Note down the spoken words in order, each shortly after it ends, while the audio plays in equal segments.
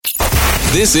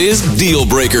This is Deal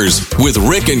Breakers with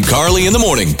Rick and Carly in the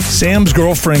morning. Sam's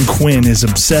girlfriend Quinn is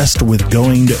obsessed with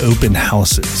going to open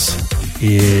houses.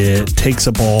 It takes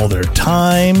up all their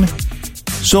time.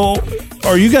 So,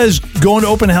 are you guys going to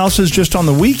open houses just on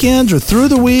the weekends or through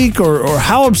the week? Or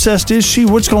how obsessed is she?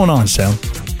 What's going on, Sam?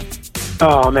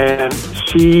 Oh, man.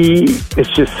 She is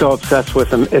just so obsessed with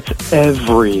them. It's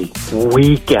every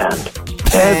weekend.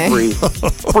 Every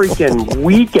freaking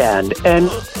weekend. And,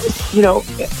 you know,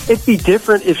 it'd be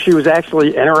different if she was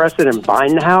actually interested in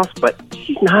buying the house, but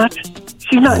she's not.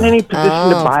 She's not in any position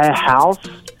to buy a house,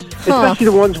 especially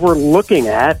the ones we're looking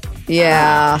at.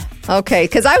 Yeah. Okay.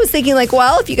 Because I was thinking, like,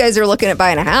 well, if you guys are looking at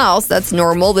buying a house, that's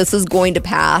normal. This is going to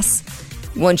pass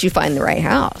once you find the right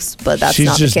house. But that's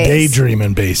not the case. She's just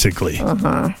daydreaming, basically.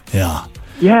 Yeah.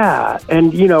 Yeah,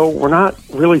 and, you know, we're not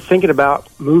really thinking about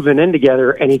moving in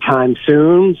together anytime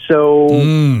soon, so...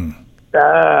 You're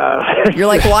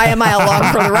like, why am I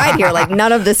along for the ride here? Like,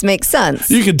 none of this makes sense.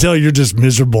 You can tell you're just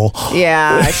miserable.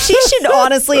 Yeah. She should,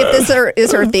 honestly, if this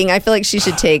is her thing, I feel like she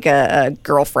should take a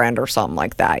girlfriend or something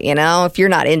like that, you know, if you're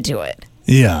not into it.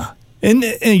 Yeah. And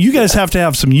you guys have to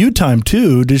have some you time,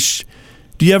 too. Do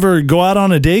you ever go out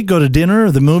on a date, go to dinner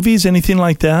or the movies, anything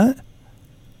like that?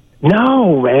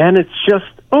 No, man, it's just,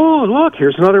 oh, look,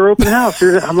 here's another open house.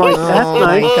 I'm like, that's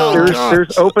nice.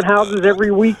 There's open houses every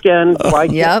weekend.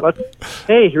 Like,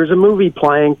 hey, here's a movie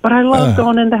playing. But I love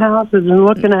going into houses and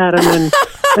looking at them,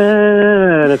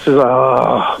 and it's just,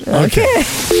 oh. Okay.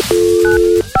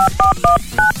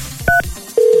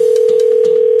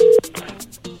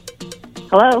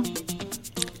 Hello?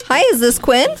 Hi, is this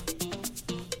Quinn?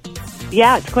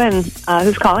 Yeah, it's Quinn.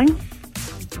 Who's calling?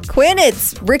 Quinn,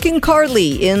 it's Rick and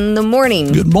Carly in the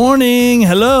morning. Good morning.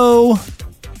 Hello.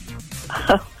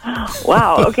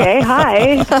 Wow. Okay.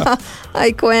 Hi.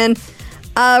 Hi, Quinn.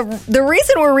 The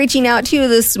reason we're reaching out to you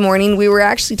this morning, we were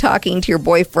actually talking to your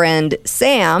boyfriend,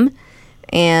 Sam,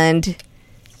 and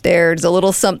there's a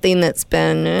little something that's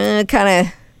been kind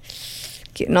of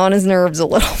getting on his nerves a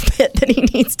little bit that he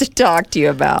needs to talk to you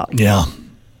about. Yeah.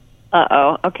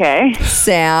 Uh-oh. Okay.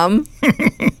 Sam.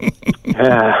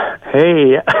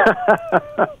 Hey.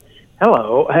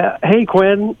 Hello. Hey,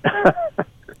 Quinn.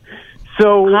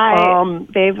 So, hi,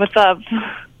 babe. What's up?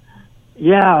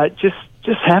 Yeah, just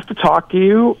have to talk to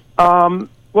you.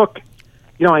 Look,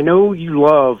 you know, I know you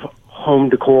love home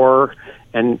decor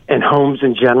and homes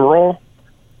in general,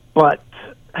 but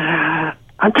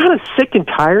I'm kind of sick and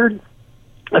tired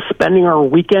of spending our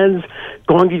weekends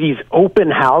going to these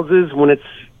open houses when it's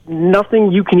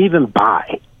nothing you can even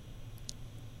buy.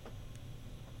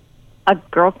 A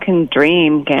girl can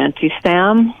dream, can't you,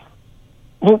 Sam?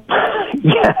 Well,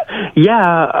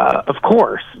 yeah, of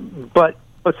course. But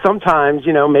sometimes,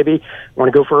 you know, maybe I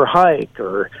want to go for a hike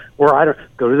or I don't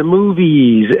go to the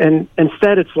movies, and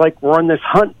instead it's like we're on this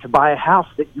hunt to buy a house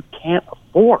that you can't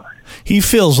afford. He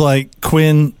feels like,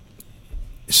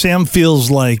 Sam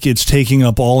feels like it's taking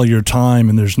up all of your time,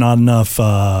 and there's not enough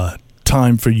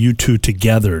time for you two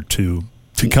together to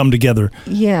come together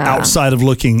outside of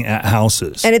looking at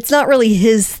houses. And it's not really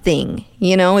his thing,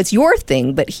 you know, it's your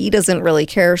thing, but he doesn't really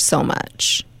care so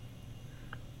much.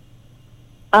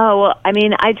 Oh, well, I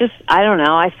mean, I don't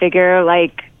know. I figure,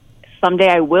 like, someday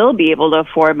I will be able to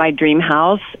afford my dream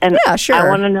house, and yeah, sure. I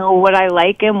want to know what I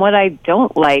like and what I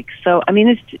don't like. So, I mean,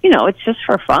 it's just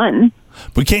for fun.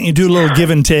 But can't you do a little give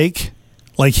and take?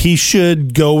 Like, he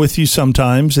should go with you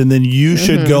sometimes, and then you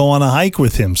should go on a hike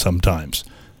with him sometimes.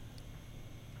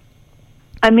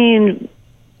 I mean,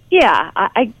 yeah,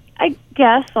 I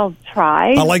guess I'll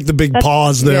try. I like the big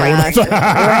pause there. Yeah,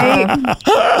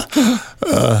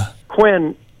 right?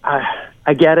 Quinn,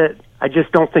 I get it. I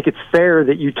just don't think it's fair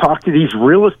that you talk to these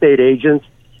real estate agents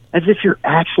as if you're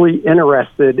actually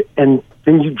interested, and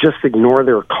then you just ignore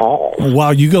their calls. Wow,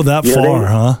 you go that far,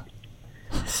 huh?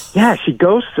 Yeah, she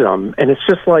ghosts them, and it's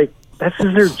just like, this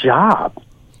is their job.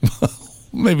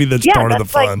 Maybe that's part of the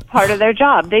fun. Like part of their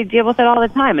job. They deal with it all the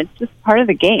time. It's just part of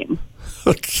the game.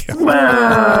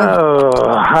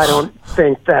 Well, I don't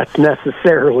think that's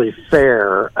necessarily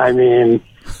fair. I mean,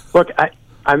 look,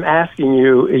 I'm asking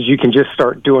you is you can just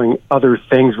start doing other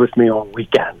things with me on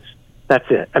weekends. That's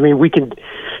it. I mean,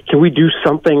 can we do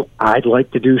something I'd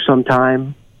like to do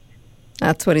sometime?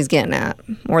 That's what he's getting at,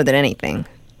 more than anything.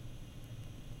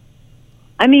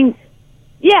 I mean,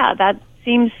 yeah, that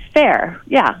seems fair.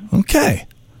 Yeah. Okay.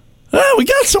 We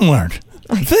got somewhere,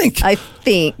 I think.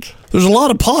 There's a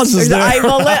lot of pauses there. I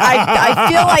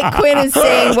feel like Quinn is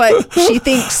saying what she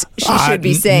thinks she should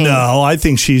be saying. No, I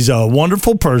think she's a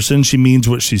wonderful person. She means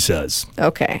what she says.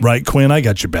 Okay. Right, Quinn? I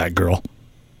got your back, girl.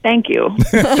 Thank you.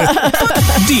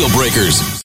 Deal Breakers.